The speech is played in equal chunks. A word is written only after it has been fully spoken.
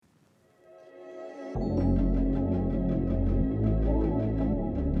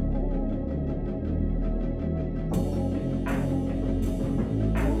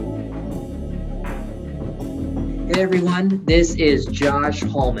everyone. This is Josh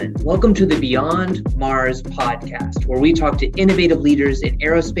Hallman. Welcome to the Beyond Mars podcast, where we talk to innovative leaders in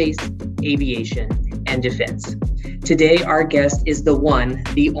aerospace, aviation, and defense. Today, our guest is the one,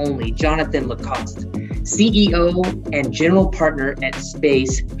 the only, Jonathan Lacoste, CEO and general partner at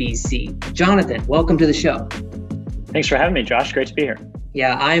Space VC. Jonathan, welcome to the show. Thanks for having me, Josh. Great to be here.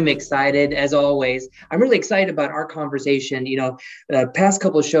 Yeah, I'm excited as always. I'm really excited about our conversation. The past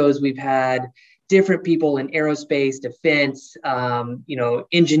couple of shows we've had different people in aerospace, defense,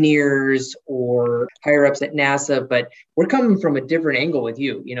 engineers or higher ups at NASA, but we're coming from a different angle with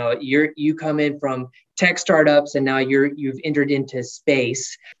you. You come in from tech startups and now you've entered into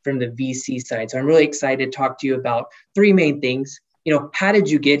space from the VC side. So I'm really excited to talk to you about three main things. How did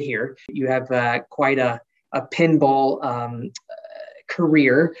you get here? You have quite a pinball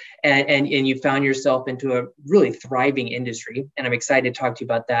career and you found yourself into a really thriving industry. And I'm excited to talk to you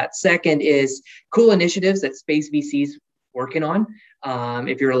about that. Second is cool initiatives that Space VC's working on,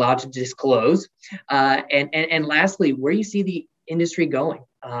 if you're allowed to disclose. And lastly, where you see the industry going.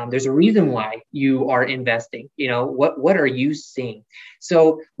 There's a reason why you are investing. What are you seeing?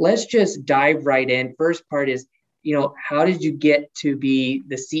 So let's just dive right in. First part is, how did you get to be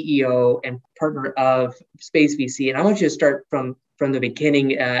the CEO and partner of Space VC? And I want you to start from the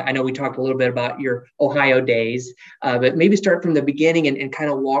beginning. I know we talked a little bit about your Ohio days, but maybe start from the beginning and kind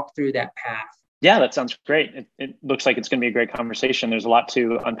of walk through that path. Yeah, that sounds great. It looks like it's going to be a great conversation. There's a lot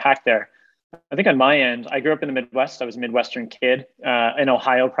to unpack there. I think on my end, I grew up in the Midwest. I was a Midwestern kid in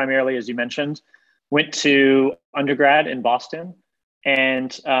Ohio, primarily, as you mentioned. Went to undergrad in Boston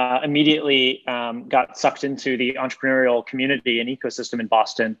and immediately got sucked into the entrepreneurial community and ecosystem in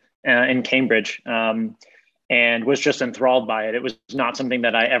Boston, in Cambridge. And was just enthralled by it. It was not something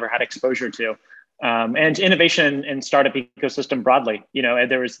that I ever had exposure to. And innovation and startup ecosystem broadly,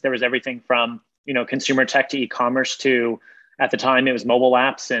 there was everything from, consumer tech to e-commerce to, at the time, it was mobile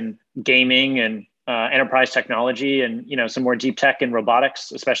apps and gaming and enterprise technology and, some more deep tech and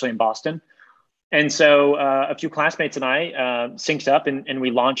robotics, especially in Boston. And so a few classmates and I synced up and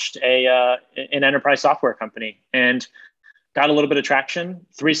we launched an enterprise software company and got a little bit of traction.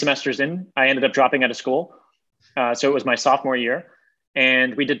 3 semesters in, I ended up dropping out of school. So it was my sophomore year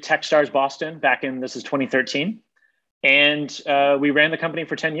and we did Techstars Boston this is 2013. And we ran the company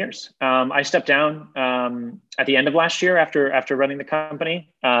for 10 years. I stepped down at the end of last year after running the company.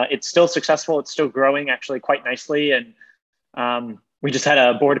 It's still successful. It's still growing actually quite nicely. And we just had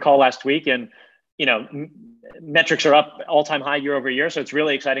a board call last week and, metrics are up all-time high year over year. So it's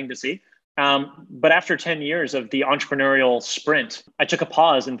really exciting to see. But after 10 years of the entrepreneurial sprint, I took a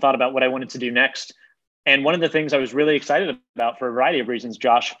pause and thought about what I wanted to do next. And one of the things I was really excited about for a variety of reasons,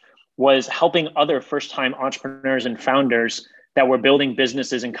 Josh, was helping other first-time entrepreneurs and founders that were building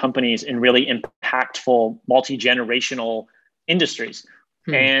businesses and companies in really impactful, multi-generational industries.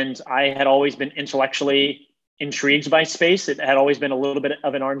 And I had always been intellectually intrigued by space. It had always been a little bit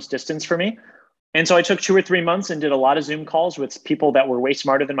of an arm's distance for me. And so I took 2 or 3 months and did a lot of Zoom calls with people that were way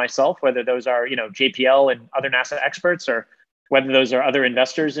smarter than myself, whether those are, JPL and other NASA experts, or whether those are other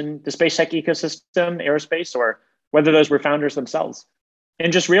investors in the space tech ecosystem, aerospace, or whether those were founders themselves.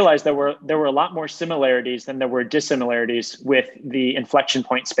 And just realized there were a lot more similarities than there were dissimilarities with the inflection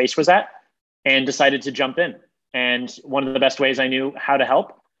point space was at, and decided to jump in. And one of the best ways I knew how to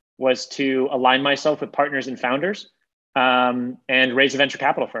help was to align myself with partners and founders and raise a venture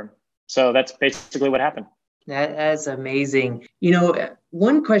capital firm. So that's basically what happened. That's amazing.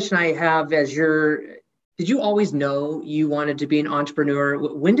 One question I have did you always know you wanted to be an entrepreneur?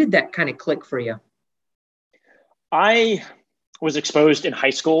 When did that kind of click for you? I was exposed in high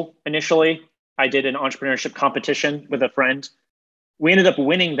school initially. I did an entrepreneurship competition with a friend. We ended up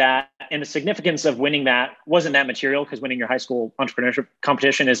winning that. And the significance of winning that wasn't that material, because winning your high school entrepreneurship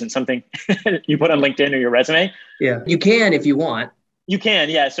competition isn't something you put on LinkedIn or your resume. Yeah, you can if you want. You can,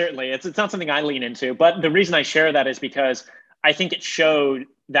 yeah, certainly. It's not something I lean into. But the reason I share that is because I think it showed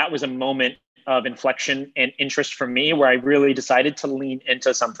that was a moment of inflection and interest for me where I really decided to lean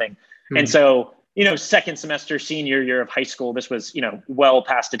into something. And so, second semester, senior year of high school, this was, well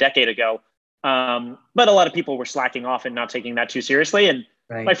past a decade ago. But a lot of people were slacking off and not taking that too seriously. And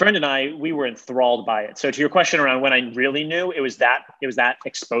my friend and I, we were enthralled by it. So to your question around when I really knew, it was that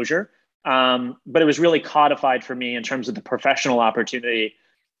exposure. But it was really codified for me in terms of the professional opportunity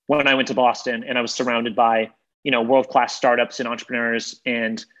when I went to Boston and I was surrounded by, world-class startups and entrepreneurs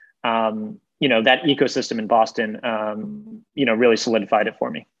and, that ecosystem in Boston, really solidified it for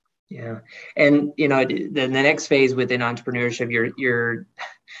me. Yeah. And, the next phase within entrepreneurship, you're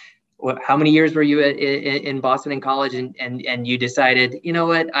how many years were you in Boston in college and you decided, you know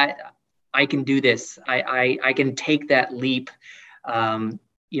what, I can do this. I can take that leap.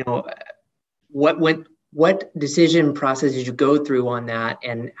 You know, what decision process did you go through on that,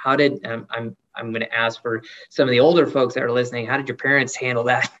 and how did I'm going to ask for some of the older folks that are listening, how did your parents handle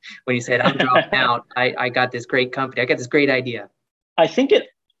that when you said, I'm dropping out, I got this great company, I got this great idea? I think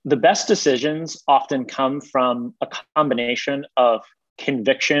the best decisions often come from a combination of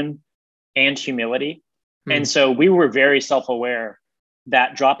conviction and humility. And so we were very self-aware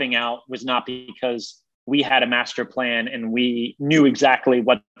that dropping out was not because we had a master plan and we knew exactly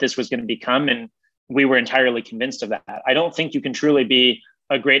what this was going to become, and we were entirely convinced of that. I don't think you can truly be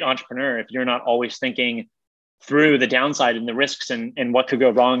a great entrepreneur if you're not always thinking through the downside and the risks and what could go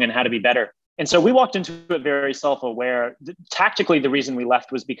wrong and how to be better. And so we walked into it very self-aware. Tactically, the reason we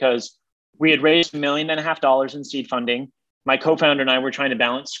left was because we had raised $1.5 million in seed funding. My co-founder and I were trying to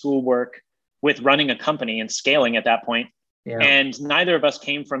balance schoolwork with running a company and scaling at that point. Yeah. And neither of us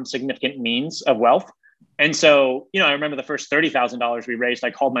came from significant means of wealth. And so, I remember the first $30,000 we raised,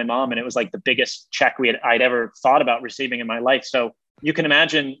 I called my mom, and it was like the biggest check I'd ever thought about receiving in my life. So you can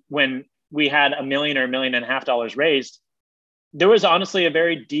imagine when we had $1 million or $1.5 million raised, there was honestly a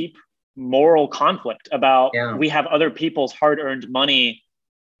very deep moral conflict about we have other people's hard-earned money.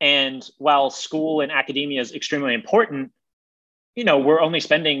 And while school and academia is extremely important, we're only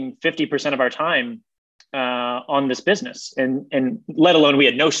spending 50% of our time on this business, and let alone we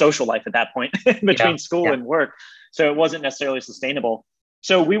had no social life at that point between school and work. So it wasn't necessarily sustainable.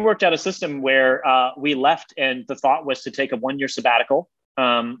 So we worked out a system where we left, and the thought was to take a 1-year sabbatical,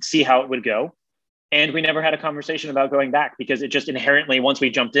 see how it would go. And we never had a conversation about going back, because it just inherently, once we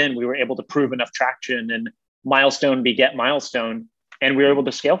jumped in, we were able to prove enough traction and milestone beget milestone, and we were able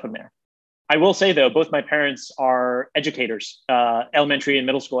to scale from there. I will say, though, both my parents are educators, elementary and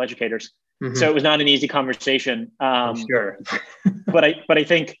middle school educators. Mm-hmm. So it was not an easy conversation. Sure. but I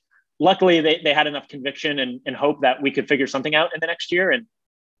think luckily they had enough conviction and hope that we could figure something out in the next year. And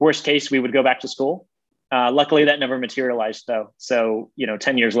worst case, we would go back to school. Luckily, that never materialized, though. So,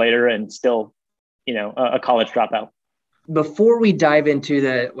 10 years later and still, a college dropout. Before we dive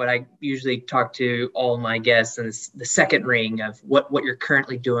into what I usually talk to all my guests, and the second ring of what you're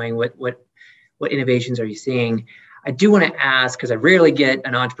currently doing, what innovations are you seeing? I do want to ask, because I rarely get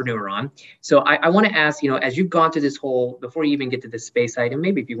an entrepreneur on. So I want to ask, as you've gone through this whole, before you even get to the space side, and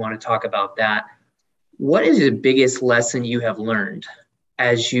maybe if you want to talk about that, what is the biggest lesson you have learned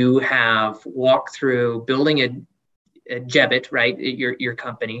as you have walked through building a Jebbit, right? Your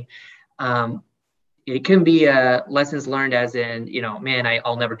company. It can be lessons learned as in, man,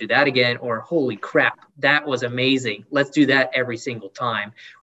 I'll never do that again, or holy crap, that was amazing. Let's do that every single time.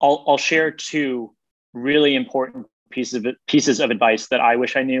 I'll share two really important pieces of advice that I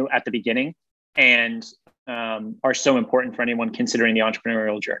wish I knew at the beginning, and are so important for anyone considering the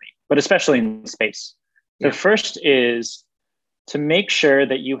entrepreneurial journey, but especially in space. Yeah. The first is to make sure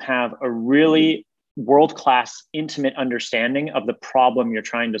that you have a really world-class, intimate understanding of the problem you're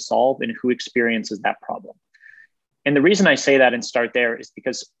trying to solve and who experiences that problem. And the reason I say that and start there is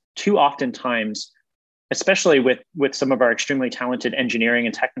because too often times, especially with some of our extremely talented engineering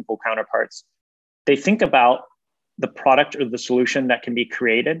and technical counterparts, they think about the product or the solution that can be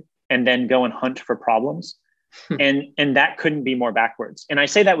created and then go and hunt for problems. And that couldn't be more backwards. And I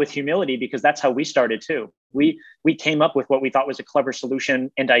say that with humility because that's how we started too. We came up with what we thought was a clever solution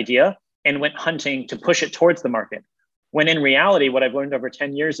and idea and went hunting to push it towards the market. When in reality, what I've learned over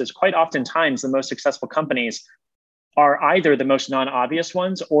 10 years is quite oftentimes the most successful companies are either the most non-obvious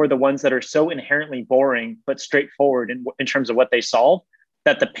ones or the ones that are so inherently boring but straightforward in terms of what they solve,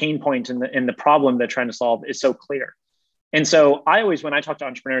 that the pain point and the problem they're trying to solve is so clear. And so I always, when I talk to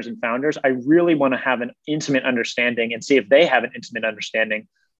entrepreneurs and founders, I really want to have an intimate understanding and see if they have an intimate understanding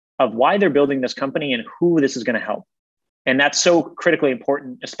of why they're building this company and who this is going to help. And that's so critically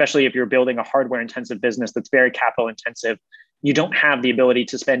important, especially if you're building a hardware intensive business that's very capital intensive. You don't have the ability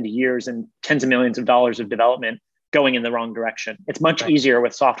to spend years and tens of millions of dollars of development going in the wrong direction. It's much easier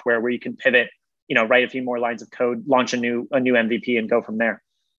with software where you can pivot, write a few more lines of code, launch a new MVP and go from there.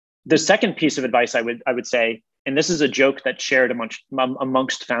 The second piece of advice I would say, and this is a joke that's shared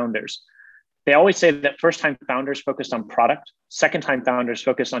amongst founders. They always say that first-time founders focused on product, second-time founders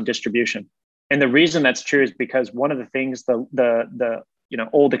focused on distribution. And the reason that's true is because one of the things, the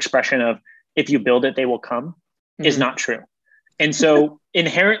old expression of if you build it, they will come, is not true. And so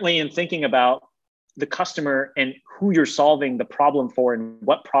inherently in thinking about the customer and who you're solving the problem for and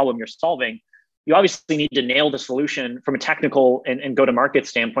what problem you're solving, you obviously need to nail the solution from a technical and go-to-market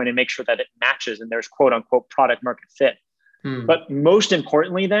standpoint and make sure that it matches and there's quote unquote product market fit. But most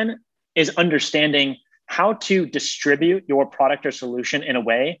importantly then is understanding how to distribute your product or solution in a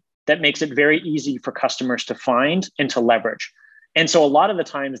way that makes it very easy for customers to find and to leverage. And so a lot of the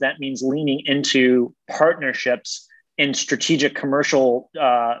times that means leaning into partnerships and strategic commercial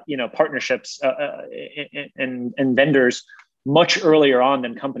partnerships and vendors much earlier on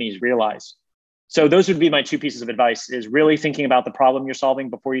than companies realize. So those would be my two pieces of advice: is really thinking about the problem you're solving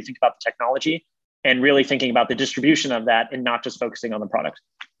before you think about the technology, and really thinking about the distribution of that and not just focusing on the product.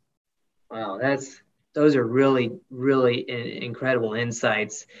 Wow, those are really, really incredible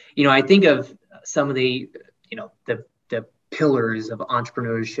insights. I think of some of the pillars of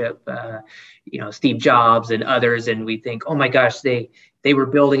entrepreneurship, Steve Jobs and others, and we think, oh my gosh, they were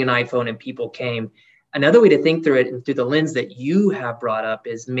building an iPhone and people came. Another way to think through it, and through the lens that you have brought up,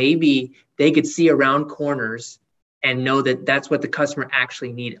 is maybe they could see around corners and know that that's what the customer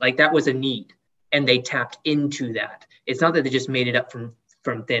actually needed. Like that was a need, and they tapped into that. It's not that they just made it up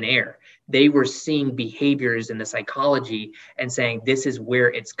from thin air. They were seeing behaviors in the psychology and saying, this is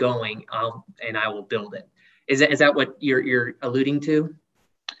where it's going, and I will build it. Is that what you're alluding to?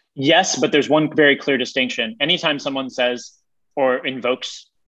 Yes, but there's one very clear distinction. Anytime someone says or invokes,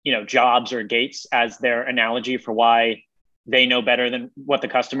 Jobs or Gates as their analogy for why they know better than what the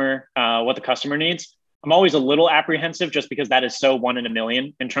customer needs, I'm always a little apprehensive, just because that is so one in a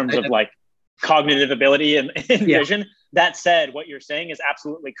million in terms of like cognitive ability and vision. That said, what you're saying is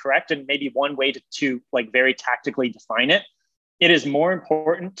absolutely correct, and maybe one way to like very tactically define it. It is more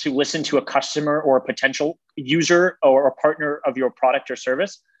important to listen to a customer or a potential user or a partner of your product or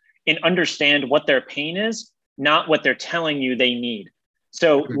service and understand what their pain is, not what they're telling you they need.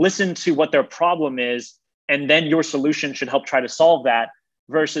 So listen to what their problem is, and then your solution should help try to solve that,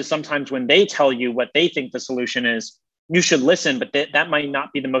 versus sometimes when they tell you what they think the solution is, you should listen, but that might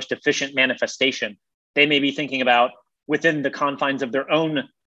not be the most efficient manifestation. They may be thinking about within the confines of their own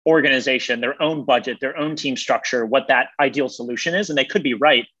organization, their own budget, their own team structure, what that ideal solution is. And they could be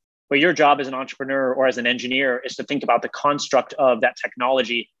right. But your job as an entrepreneur or as an engineer is to think about the construct of that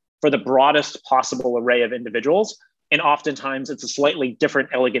technology for the broadest possible array of individuals. And oftentimes it's a slightly different,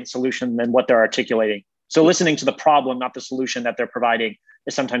 elegant solution than what they're articulating. So listening to the problem, not the solution that they're providing,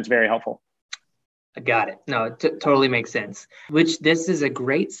 is sometimes very helpful. I got it. No, it totally makes sense. Which this is a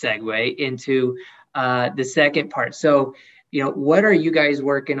great segue into the second part. So, what are you guys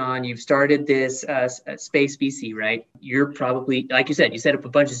working on? You've started this Space VC, right? You're probably, like you set up a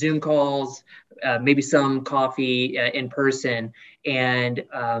bunch of Zoom calls, maybe some coffee in person. And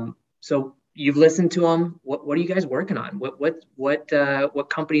so you've listened to them. What are you guys working on? What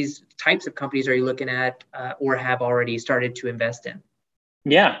types of companies are you looking at or have already started to invest in?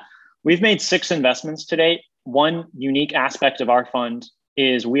 Yeah, we've made 6 investments to date. One unique aspect of our fund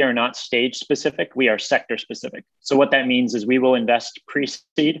is we are not stage specific, we are sector specific. So what that means is we will invest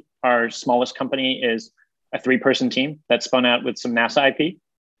pre-seed. Our smallest company is a 3-person team that spun out with some NASA IP.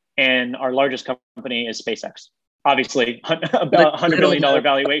 And our largest company is SpaceX. Obviously, about $100 billion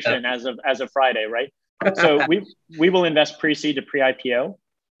valuation as of Friday, right? So we will invest pre-seed to pre-IPO.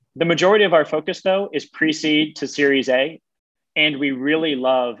 The majority of our focus, though, is pre-seed to Series A. And we really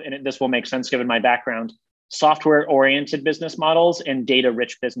love, and this will make sense given my background, software-oriented business models and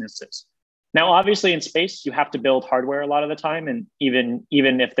data-rich businesses. Now, obviously, in space, you have to build hardware a lot of the time. And even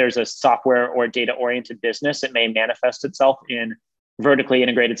if there's a software or data-oriented business, it may manifest itself in vertically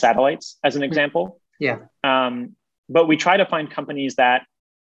integrated satellites, as an example. Yeah. But we try to find companies that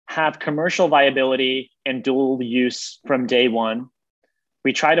have commercial viability and dual use from day one.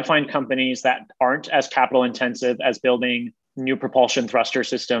 We try to find companies that aren't as capital intensive as building new propulsion thruster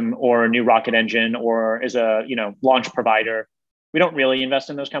system or a new rocket engine or is a launch provider. We don't really invest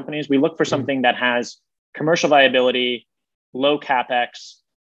in those companies. We look for something that has commercial viability, low capex,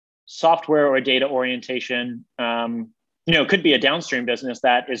 software or data orientation. It could be a downstream business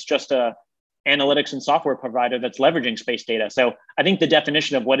that is just a analytics and software provider that's leveraging space data. So I think the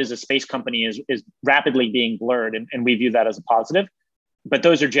definition of what is a space company is rapidly being blurred, and we view that as a positive. But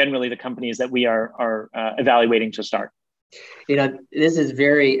those are generally the companies that we are evaluating to start. This is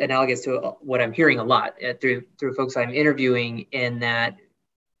very analogous to what I'm hearing a lot through folks I'm interviewing, in that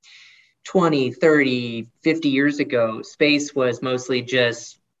 20, 30, 50 years ago, space was mostly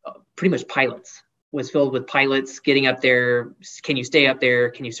just pretty much pilots, was filled with pilots getting up there. Can you stay up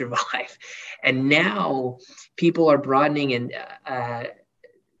there? Can you survive? And now people are broadening, and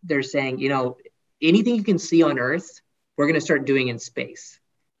they're saying, anything you can see on Earth, we're going to start doing in space.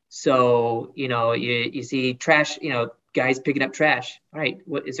 So, you see trash, guys picking up trash. All right.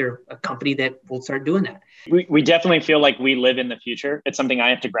 Is there a company that will start doing that? We definitely feel like we live in the future. It's something I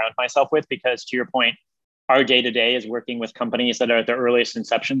have to ground myself with, because to your point, our day-to-day is working with companies that are at their earliest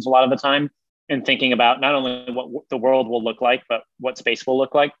inceptions a lot of the time. and thinking about not only what the world will look like, but what space will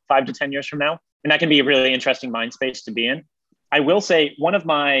look like 5 to 10 years from now. And that can be a really interesting mind space to be in. I will say one of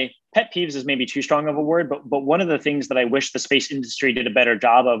my pet peeves is maybe too strong of a word, but one of the things that I wish the space industry did a better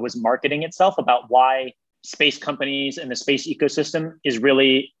job of was marketing itself about why space companies and the space ecosystem is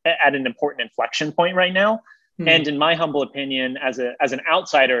really at an important inflection point right now. And in my humble opinion, as an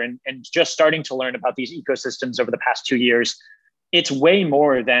outsider and just starting to learn about these ecosystems over the past 2 years, it's way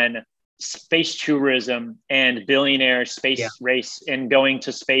more than space tourism and billionaire space race and going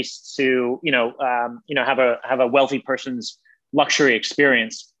to space to have a wealthy person's luxury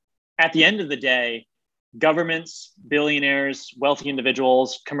experience. At the end of the day, governments, billionaires, wealthy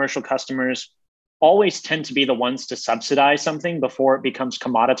individuals, commercial customers always tend to be the ones to subsidize something before it becomes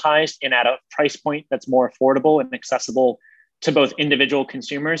commoditized and at a price point that's more affordable and accessible to both individual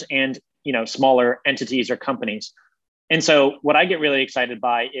consumers and smaller entities or companies. And so what I get really excited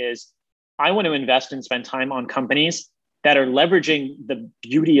by is I want to invest and spend time on companies that are leveraging the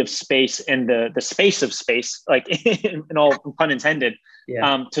beauty of space and the space of space, like in all pun intended,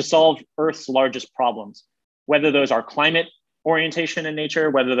 to solve Earth's largest problems, whether those are climate orientation in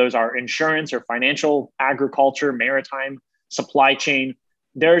nature, whether those are insurance or financial, agriculture, maritime, supply chain.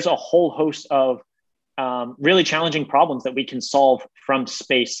 There's a whole host of really challenging problems that we can solve from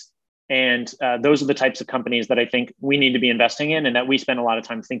space. And those are the types of companies that I think we need to be investing in and that we spend a lot of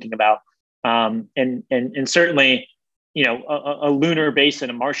time thinking about. And certainly, a lunar base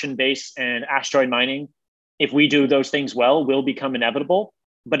and a Martian base and asteroid mining, if we do those things well, will become inevitable.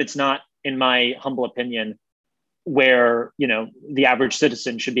 But it's not, in my humble opinion, where the average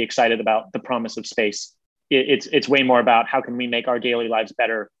citizen should be excited about the promise of space. It's way more about how can we make our daily lives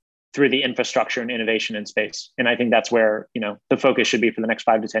better through the infrastructure and innovation in space. And I think that's where the focus should be for the next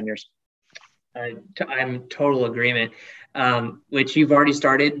 5 to 10 years. I'm total agreement. Which you've already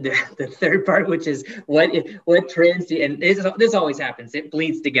started the third part, which is what trends and this always happens. It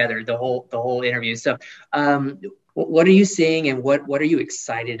bleeds together the whole interview. So, what are you seeing, and what are you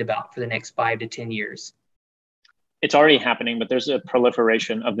excited about for the next 5 to 10 years? It's already happening, but there's a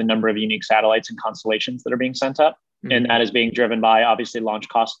proliferation of the number of unique satellites and constellations that are being sent up. Mm-hmm. And that is being driven by obviously launch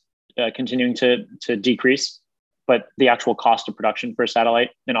costs continuing to decrease, but the actual cost of production for a satellite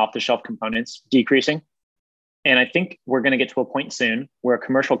and off-the-shelf components decreasing. And I think we're going to get to a point soon where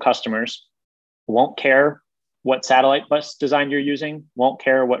commercial customers won't care what satellite bus design you're using, won't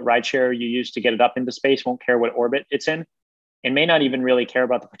care what rideshare you use to get it up into space, won't care what orbit it's in, and may not even really care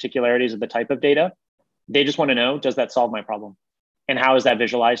about the particularities of the type of data. They just want to know, does that solve my problem? And how is that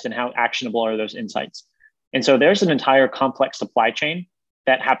visualized, and how actionable are those insights? And so there's an entire complex supply chain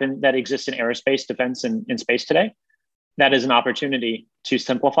that exists in aerospace, defense, and in space today. That is an opportunity to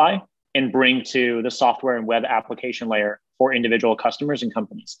simplify and bring to the software and web application layer for individual customers and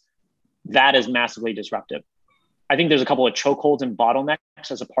companies. That is massively disruptive. I think there's a couple of chokeholds and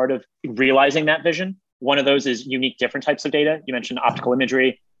bottlenecks as a part of realizing that vision. One of those is unique different types of data. You mentioned optical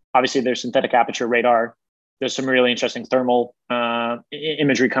imagery. Obviously, there's synthetic aperture radar. There's some really interesting thermal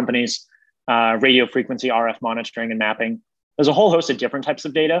imagery companies, radio frequency, RF monitoring and mapping. There's a whole host of different types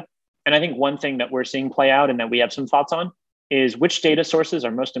of data. And I think one thing that we're seeing play out and that we have some thoughts on is which data sources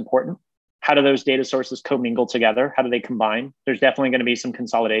are most important. How do those data sources commingle together? How do they combine? There's definitely going to be some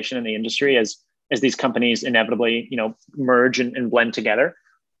consolidation in the industry as these companies inevitably, merge and blend together.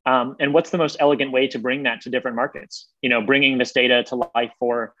 And what's the most elegant way to bring that to different markets? Bringing this data to life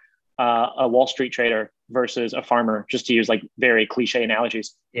for a Wall Street trader versus a farmer, just to use like very cliche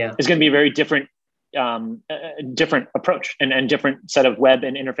analogies, is going to be a very different approach and different set of web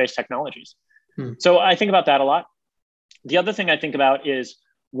and interface technologies. So I think about that a lot. The other thing I think about is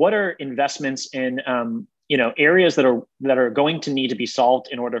what are investments in areas that are going to need to be solved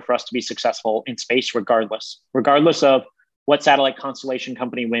in order for us to be successful in space, regardless of what satellite constellation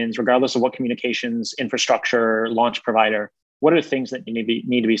company wins, regardless of what communications infrastructure launch provider. What are the things that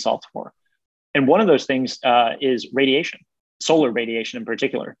need to be solved for? And one of those things is radiation, solar radiation in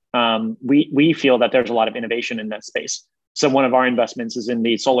particular. We feel that there's a lot of innovation in that space. So one of our investments is in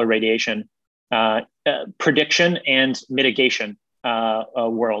the solar radiation prediction and mitigation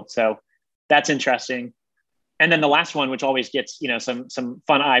world. So that's interesting. And then the last one, which always gets some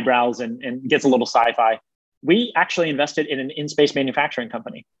fun eyebrows and gets a little sci-fi. We actually invested in an in-space manufacturing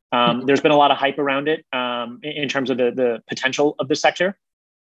company. There's been a lot of hype around it in terms of the potential of the sector.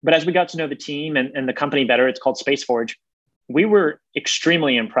 But as we got to know the team and the company better, it's called SpaceForge. We were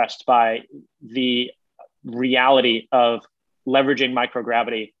extremely impressed by the reality of leveraging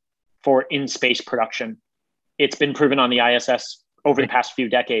microgravity for in-space production. It's been proven on the ISS over the past few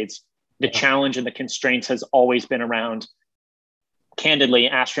decades. The challenge and the constraints has always been around candidly,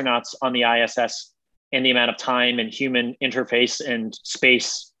 astronauts on the ISS and the amount of time and human interface and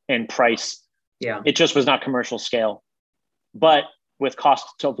space and price, it just was not commercial scale. But with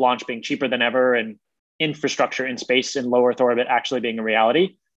cost of launch being cheaper than ever and infrastructure in space in low Earth orbit actually being a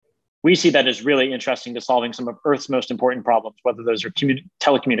reality, we see that as really interesting to solving some of Earth's most important problems, whether those are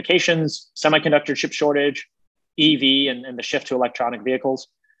telecommunications, semiconductor chip shortage, EV, and the shift to electronic vehicles.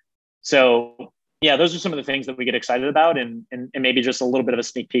 So yeah, those are some of the things that we get excited about, and maybe just a little bit of a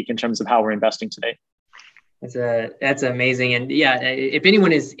sneak peek in terms of how we're investing today. That's amazing. And yeah, if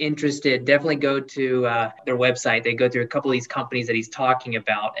anyone is interested, definitely go to their website. They go through a couple of these companies that he's talking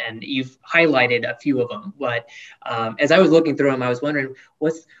about, and you've highlighted a few of them. But as I was looking through them, I was wondering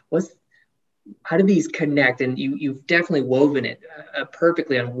how do these connect? And you've definitely woven it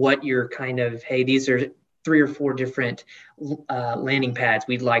perfectly on what you're kind of, hey, these are 3 or 4 different landing pads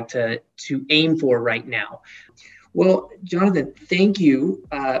we'd like to aim for right now. Well, Jonathan, thank you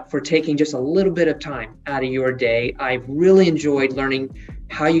for taking just a little bit of time out of your day. I've really enjoyed learning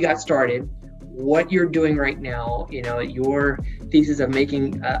how you got started, what you're doing right now, your thesis of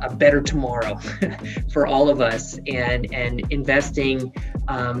making a better tomorrow for all of us, and investing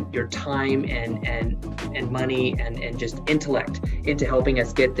your time and money and just intellect into helping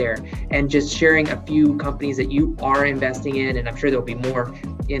us get there, and just sharing a few companies that you are investing in, and I'm sure there'll be more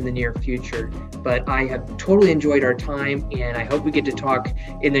in the near future. But I have totally enjoyed our time, and I hope we get to talk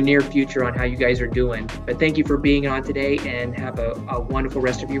in the near future on how you guys are doing. But thank you for being on today, and have a wonderful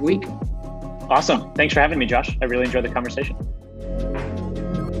rest of your week. Awesome. Thanks for having me, Josh. I really enjoyed the conversation.